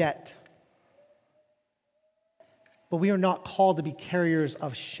have a debt. But we are not called to be carriers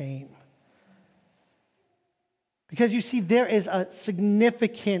of shame. Because you see, there is a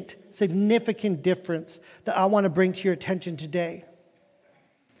significant difference that I want to bring to your attention today.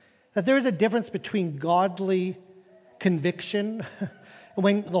 That there is a difference between godly conviction,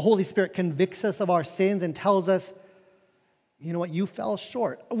 when the Holy Spirit convicts us of our sins and tells us, you know what, you fell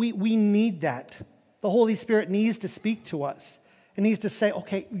short. We need that. The Holy Spirit needs to speak to us. It needs to say,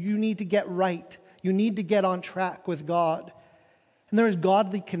 okay, you need to get right. You need to get on track with God. And there is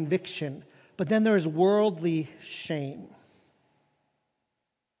godly conviction, but then there is worldly shame.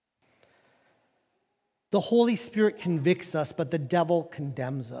 The Holy Spirit convicts us, but the devil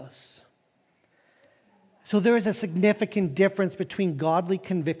condemns us. So there is a significant difference between godly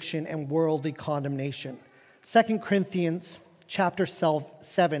conviction and worldly condemnation. 2 Corinthians chapter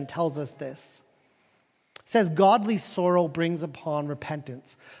 7 tells us this. It says, godly sorrow brings upon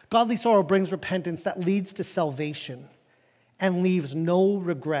repentance. Godly sorrow brings repentance that leads to salvation and leaves no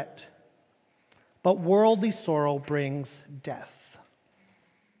regret. But worldly sorrow brings death.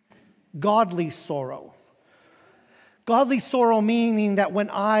 Godly sorrow. Godly sorrow meaning that when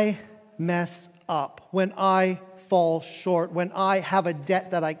I mess up, when I fall short, when I have a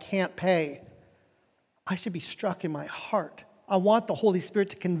debt that I can't pay, I should be struck in my heart. I want the Holy Spirit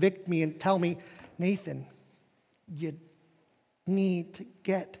to convict me and tell me, Nathan, you need to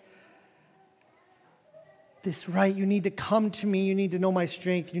get this right. You need to come to me. You need to know my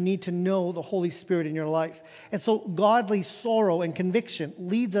strength. You need to know the Holy Spirit in your life. And so godly sorrow and conviction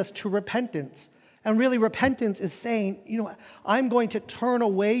leads us to repentance. And really, repentance is saying, you know, I'm going to turn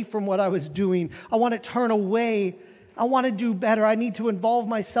away from what I was doing. I want to turn away. I want to do better. I need to involve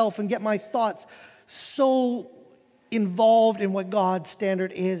myself and get my thoughts so involved in what God's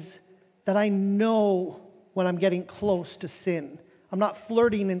standard is that I know when I'm getting close to sin. I'm not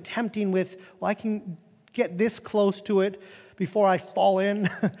flirting and tempting with, well, I can get this close to it before I fall in,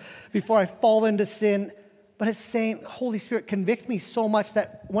 before I fall into sin. But it's saying, Holy Spirit, convict me so much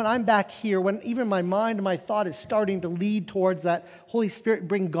that when I'm back here, when even my mind and my thought is starting to lead towards that, Holy Spirit,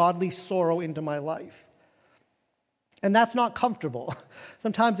 bring godly sorrow into my life. And that's not comfortable.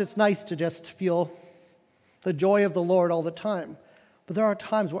 Sometimes it's nice to just feel the joy of the Lord all the time. But there are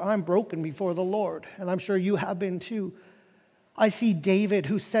times where I'm broken before the Lord, and I'm sure you have been too. I see David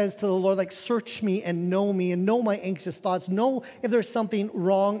who says to the Lord, like, search me and know my anxious thoughts. Know if there's something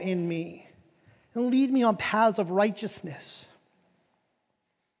wrong in me. And lead me on paths of righteousness.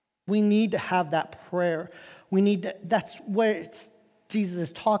 We need to have that prayer. That's where Jesus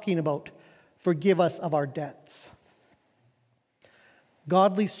is talking about. Forgive us of our debts.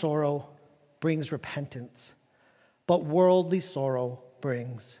 Godly sorrow brings repentance, but worldly sorrow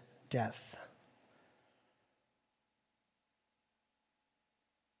brings death.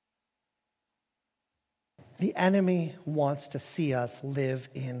 The enemy wants to see us live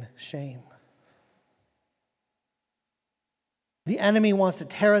in shame. The enemy wants to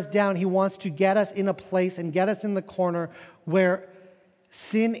tear us down. He wants to get us in a place and get us in the corner where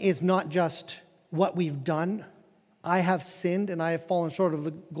sin is not just what we've done. I have sinned and I have fallen short of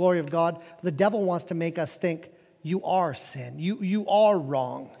the glory of God. The devil wants to make us think you are sin. You are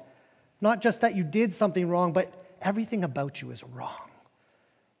wrong. Not just that you did something wrong, but everything about you is wrong.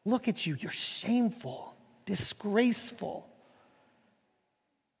 Look at you. You're shameful, disgraceful.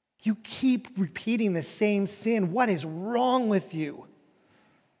 You keep repeating the same sin. What is wrong with you?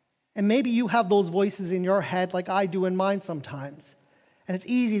 And maybe you have those voices in your head like I do in mine sometimes. And it's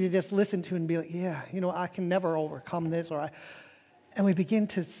easy to just listen to and be like, yeah, I can never overcome this. And we begin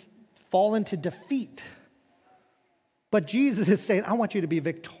to fall into defeat. But Jesus is saying, I want you to be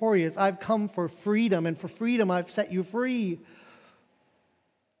victorious. I've come for freedom, and for freedom I've set you free.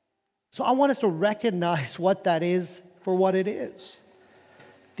 So I want us to recognize what that is for what it is.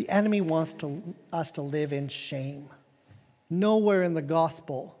 The enemy wants us to live in shame. Nowhere in the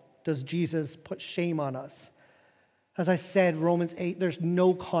gospel does Jesus put shame on us. As I said, Romans 8, there's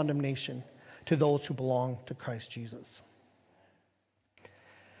no condemnation to those who belong to Christ Jesus.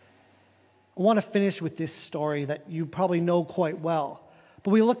 I want to finish with this story that you probably know quite well.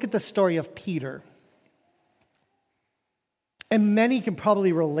 But we look at the story of Peter. And many can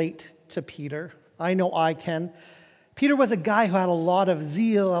probably relate to Peter. I know I can. Peter was a guy who had a lot of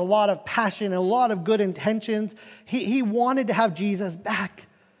zeal, a lot of passion, a lot of good intentions. He wanted to have Jesus back.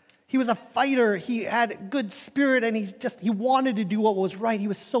 He was a fighter. He had a good spirit, and he wanted to do what was right. He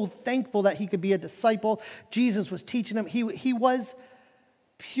was so thankful that he could be a disciple. Jesus was teaching him. He was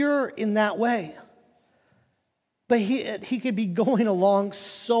pure in that way. But he could be going along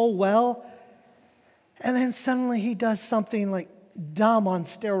so well, and then suddenly he does something like dumb on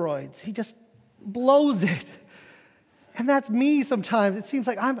steroids. He just blows it. And that's me sometimes. It seems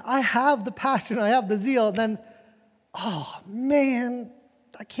like I have the passion, I have the zeal, and then, oh man,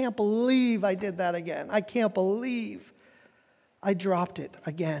 I can't believe I did that again. I can't believe I dropped it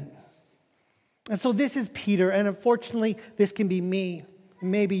again. And so this is Peter, and unfortunately, this can be me,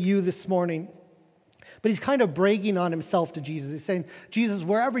 maybe you this morning. But he's kind of bragging on himself to Jesus. He's saying, Jesus,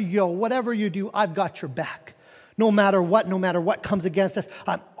 wherever you go, whatever you do, I've got your back. No matter what comes against us,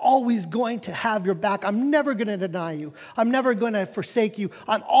 I'm always going to have your back. I'm never going to deny you. I'm never going to forsake you.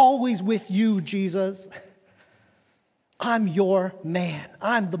 I'm always with you, Jesus. I'm your man.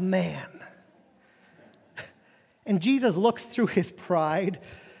 I'm the man. And Jesus looks through his pride,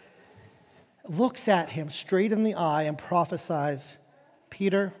 looks at him straight in the eye and prophesies,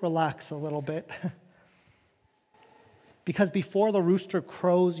 Peter, relax a little bit. Because before the rooster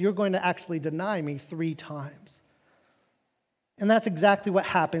crows, you're going to actually deny me 3 times. And that's exactly what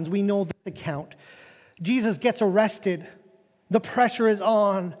happens. We know this account. Jesus gets arrested. The pressure is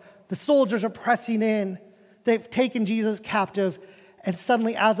on. The soldiers are pressing in. They've taken Jesus captive. And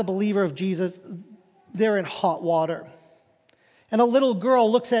suddenly, as a believer of Jesus, they're in hot water. And a little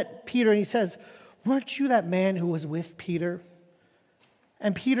girl looks at Peter and he says, weren't you that man who was with Peter?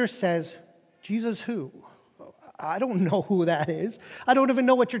 And Peter says, Jesus who? I don't know who that is. I don't even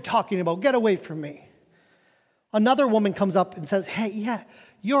know what you're talking about. Get away from me. Another woman comes up and says, hey, yeah,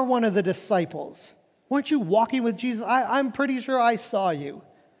 you're one of the disciples. Weren't you walking with Jesus? I'm pretty sure I saw you.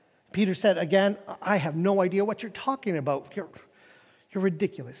 Peter said, again, I have no idea what you're talking about. You're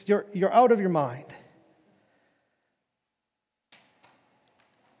ridiculous. You're out of your mind.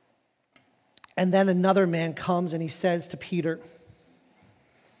 And then another man comes and he says to Peter,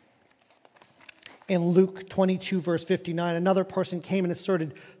 in Luke 22, verse 59, another person came and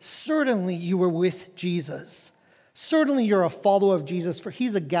asserted, certainly you were with Jesus. Certainly you're a follower of Jesus, for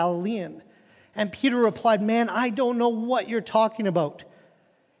he's a Galilean. And Peter replied, man, I don't know what you're talking about.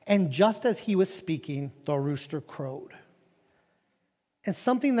 And just as he was speaking, the rooster crowed. And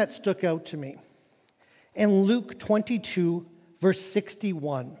something that stuck out to me, in Luke 22, verse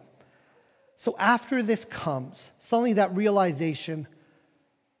 61. So after this comes, suddenly that realization,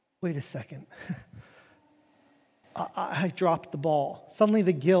 wait a second, I dropped the ball. Suddenly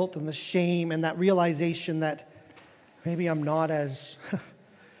the guilt and the shame and that realization that maybe I'm not as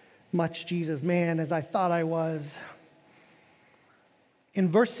much Jesus' man as I thought I was. In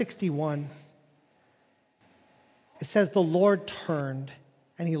verse 61, it says, the Lord turned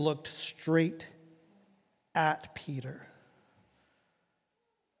and he looked straight at Peter.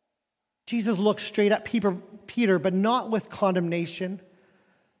 Jesus looked straight at Peter, but not with condemnation.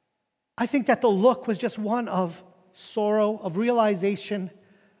 I think that the look was just one of sorrow, of realization,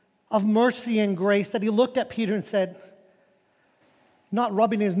 of mercy and grace, that he looked at Peter and said, not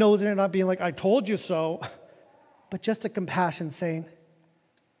rubbing his nose in it, not being like, I told you so, but just a compassion saying,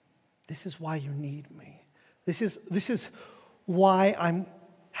 this is why you need me. This is why I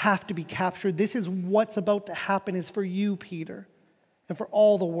have to be captured. This is what's about to happen is for you, Peter, and for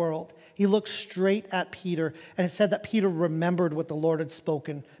all the world. He looked straight at Peter, and it said that Peter remembered what the Lord had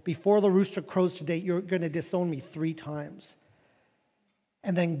spoken. Before the rooster crows today, you're going to disown me 3 times.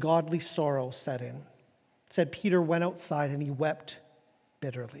 And then godly sorrow set in. It said Peter went outside and he wept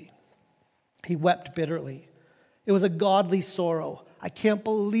bitterly. He wept bitterly. It was a godly sorrow. I can't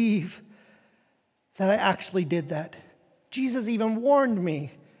believe that I actually did that. Jesus even warned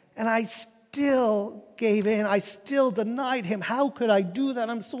me, and I still gave in. I still denied him. How could I do that?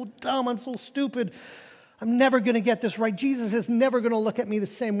 I'm so dumb. I'm so stupid. I'm never going to get this right. Jesus is never going to look at me the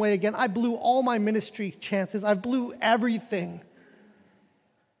same way again. I blew all my ministry chances. I blew everything.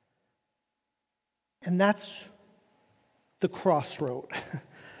 And that's the crossroad.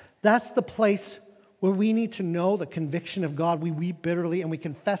 That's the place where we need to know the conviction of God. We weep bitterly and we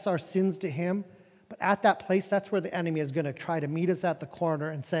confess our sins to him. But at that place, that's where the enemy is going to try to meet us at the corner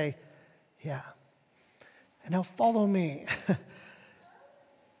and say, yeah, and now follow me.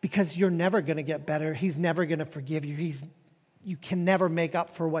 Because you're never going to get better. He's never going to forgive you. You can never make up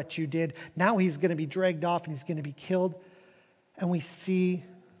for what you did. Now he's going to be dragged off and he's going to be killed. And we see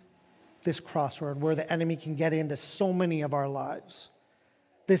this crossroad where the enemy can get into so many of our lives.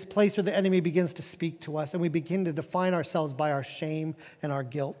 This place where the enemy begins to speak to us and we begin to define ourselves by our shame and our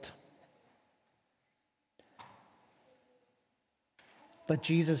guilt. But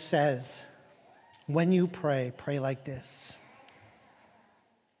Jesus says, when you pray, pray like this.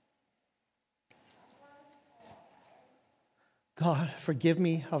 God, forgive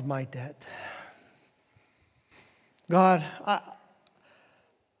me of my debt. God, I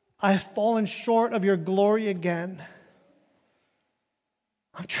have fallen short of your glory again.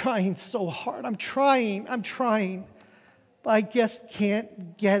 I'm trying so hard. I'm trying. But I just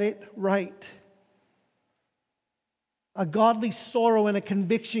can't get it right. A godly sorrow and a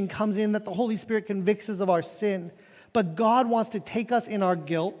conviction comes in that the Holy Spirit convicts us of our sin. But God wants to take us in our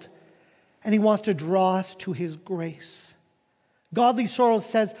guilt, and he wants to draw us to his grace. Godly sorrow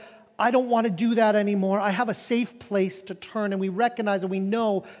says, I don't want to do that anymore. I have a safe place to turn, and we recognize and we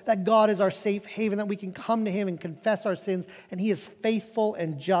know that God is our safe haven, that we can come to him and confess our sins, and he is faithful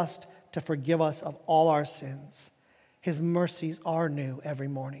and just to forgive us of all our sins. His mercies are new every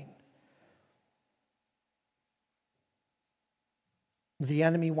morning. The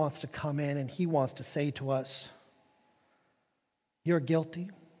enemy wants to come in and he wants to say to us, you're guilty.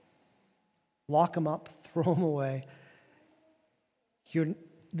 Lock him up, throw him away.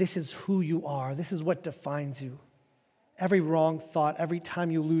 This is who you are. This is what defines you. Every wrong thought, every time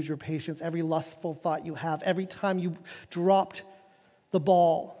you lose your patience, every lustful thought you have, every time you dropped the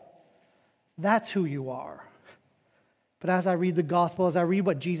ball, that's who you are. But as I read the gospel, as I read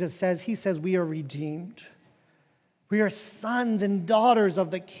what Jesus says, he says we are redeemed. We are sons and daughters of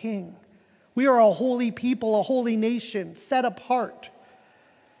the King. We are a holy people, a holy nation, set apart.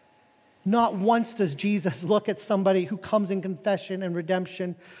 Not once does Jesus look at somebody who comes in confession and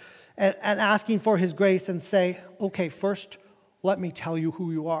redemption and asking for his grace and say, okay, first, let me tell you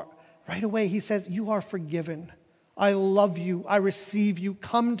who you are. Right away, he says, you are forgiven. I love you. I receive you.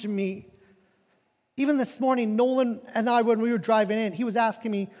 Come to me. Even this morning, Nolan and I, when we were driving in, he was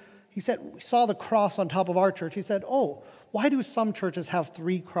asking me, he said, we saw the cross on top of our church. He said, oh, why do some churches have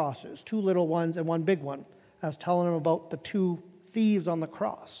 3 crosses, 2 little ones and 1 big one? I was telling him about the 2 thieves on the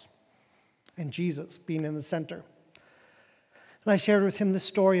cross and Jesus being in the center. And I shared with him the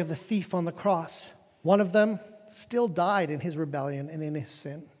story of the thief on the cross. One of them still died in his rebellion and in his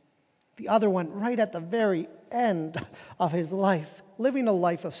sin. The other one, right at the very end of his life, living a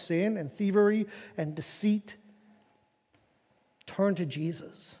life of sin and thievery and deceit, turned to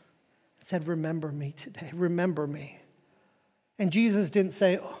Jesus and said, remember me today, remember me. And Jesus didn't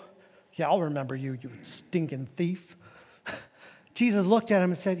say, oh, yeah, I'll remember you, you stinking thief. Jesus looked at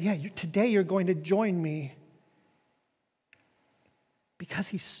him and said, yeah, today you're going to join me, because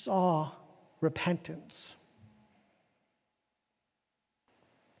he saw repentance.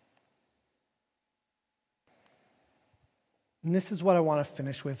 And this is what I want to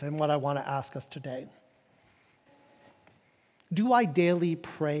finish with and what I want to ask us today. Do I daily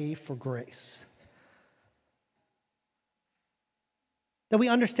pray for grace? That we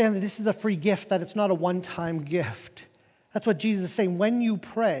understand that this is a free gift, that it's not a one-time gift. That's what Jesus is saying. When you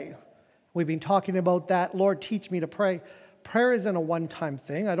pray, we've been talking about that, Lord, teach me to pray. Prayer isn't a one-time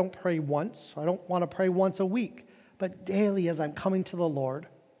thing. I don't pray once. I don't want to pray once a week. But daily as I'm coming to the Lord,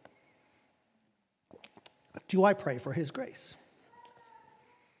 do I pray for his grace?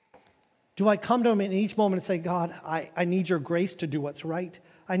 Do I come to him in each moment and say, God, I need your grace to do what's right.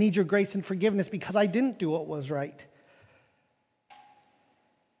 I need your grace and forgiveness because I didn't do what was right.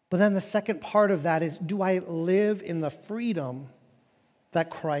 But then the second part of that is, do I live in the freedom that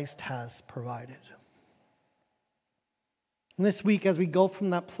Christ has provided? And this week, as we go from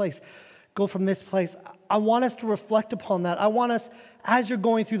this place, I want us to reflect upon that. I want us, as you're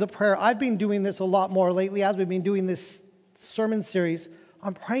going through the prayer, I've been doing this a lot more lately as we've been doing this sermon series.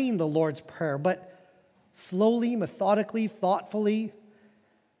 I'm praying the Lord's Prayer, but slowly, methodically, thoughtfully,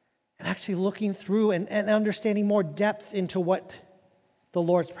 and actually looking through and understanding more depth into what the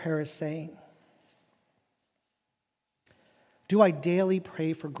Lord's Prayer is saying. Do I daily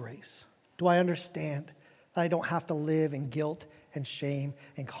pray for grace? Do I understand that I don't have to live in guilt and shame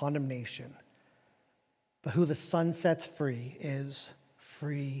and condemnation, but who the Son sets free is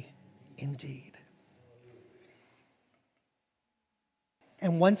free indeed?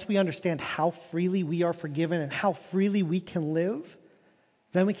 And once we understand how freely we are forgiven and how freely we can live,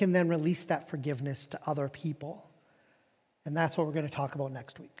 then we can then release that forgiveness to other people. And that's what we're going to talk about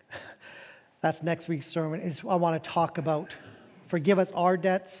next week. That's next week's sermon. I want to talk about forgive us our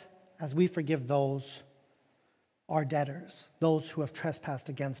debts as we forgive those, our debtors, those who have trespassed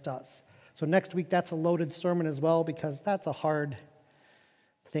against us. So next week, that's a loaded sermon as well, because that's a hard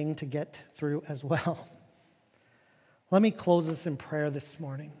thing to get through as well. Let me close this in prayer this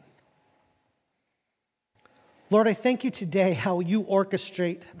morning. Lord, I thank you today how you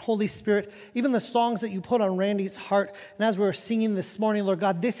orchestrate, Holy Spirit, even the songs that you put on Randy's heart. And as we were singing this morning, Lord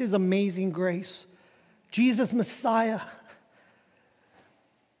God, this is amazing grace. Jesus, Messiah.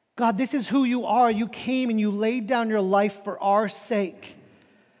 God, this is who you are. You came and you laid down your life for our sake.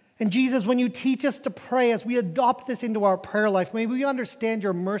 And Jesus, when you teach us to pray, as we adopt this into our prayer life, may we understand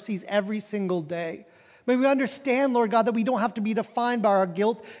your mercies every single day. May we understand, Lord God, that we don't have to be defined by our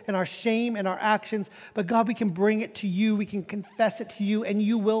guilt and our shame and our actions, but God, we can bring it to you, we can confess it to you, and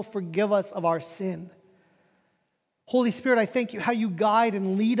you will forgive us of our sin. Holy Spirit, I thank you how you guide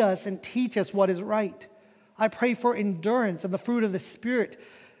and lead us and teach us what is right. I pray for endurance and the fruit of the Spirit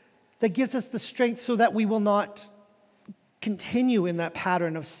that gives us the strength so that we will not continue in that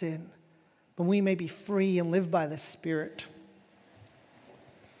pattern of sin, but we may be free and live by the Spirit.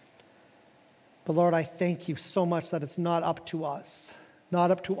 But Lord, I thank you so much that it's not up to us,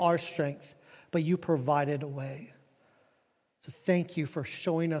 not up to our strength, but you provided a way. So thank you for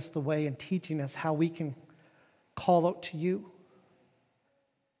showing us the way and teaching us how we can call out to you.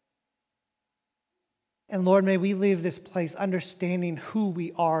 And Lord, may we leave this place understanding who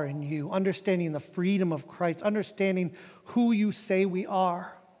we are in you, understanding the freedom of Christ, understanding who you say we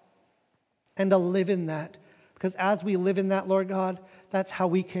are, and to live in that. Because as we live in that, Lord God, that's how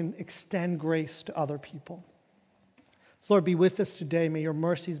we can extend grace to other people. So Lord, be with us today. May your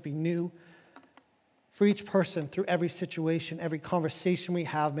mercies be new for each person through every situation, every conversation we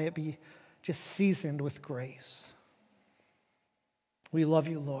have. May it be just seasoned with grace. We love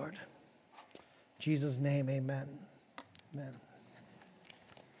you, Lord. In Jesus' name, amen. Amen.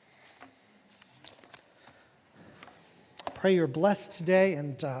 Pray you're blessed today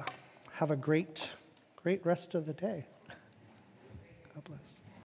and have a great rest of the day.